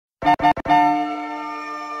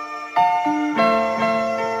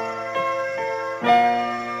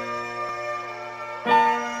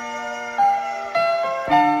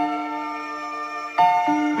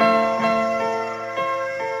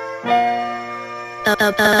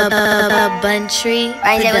Bunntree.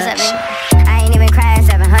 Right, what's up, man? I ain't even cried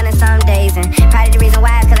 700 some days, and probably the reason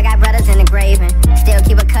why is cause I got brothers in the grave, and still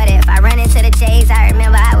keep a cut if I run into the J's. I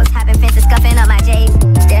remember I was hopping fences, scuffing up my J's,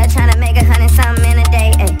 still trying to make 100 something in a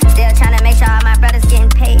day, ay.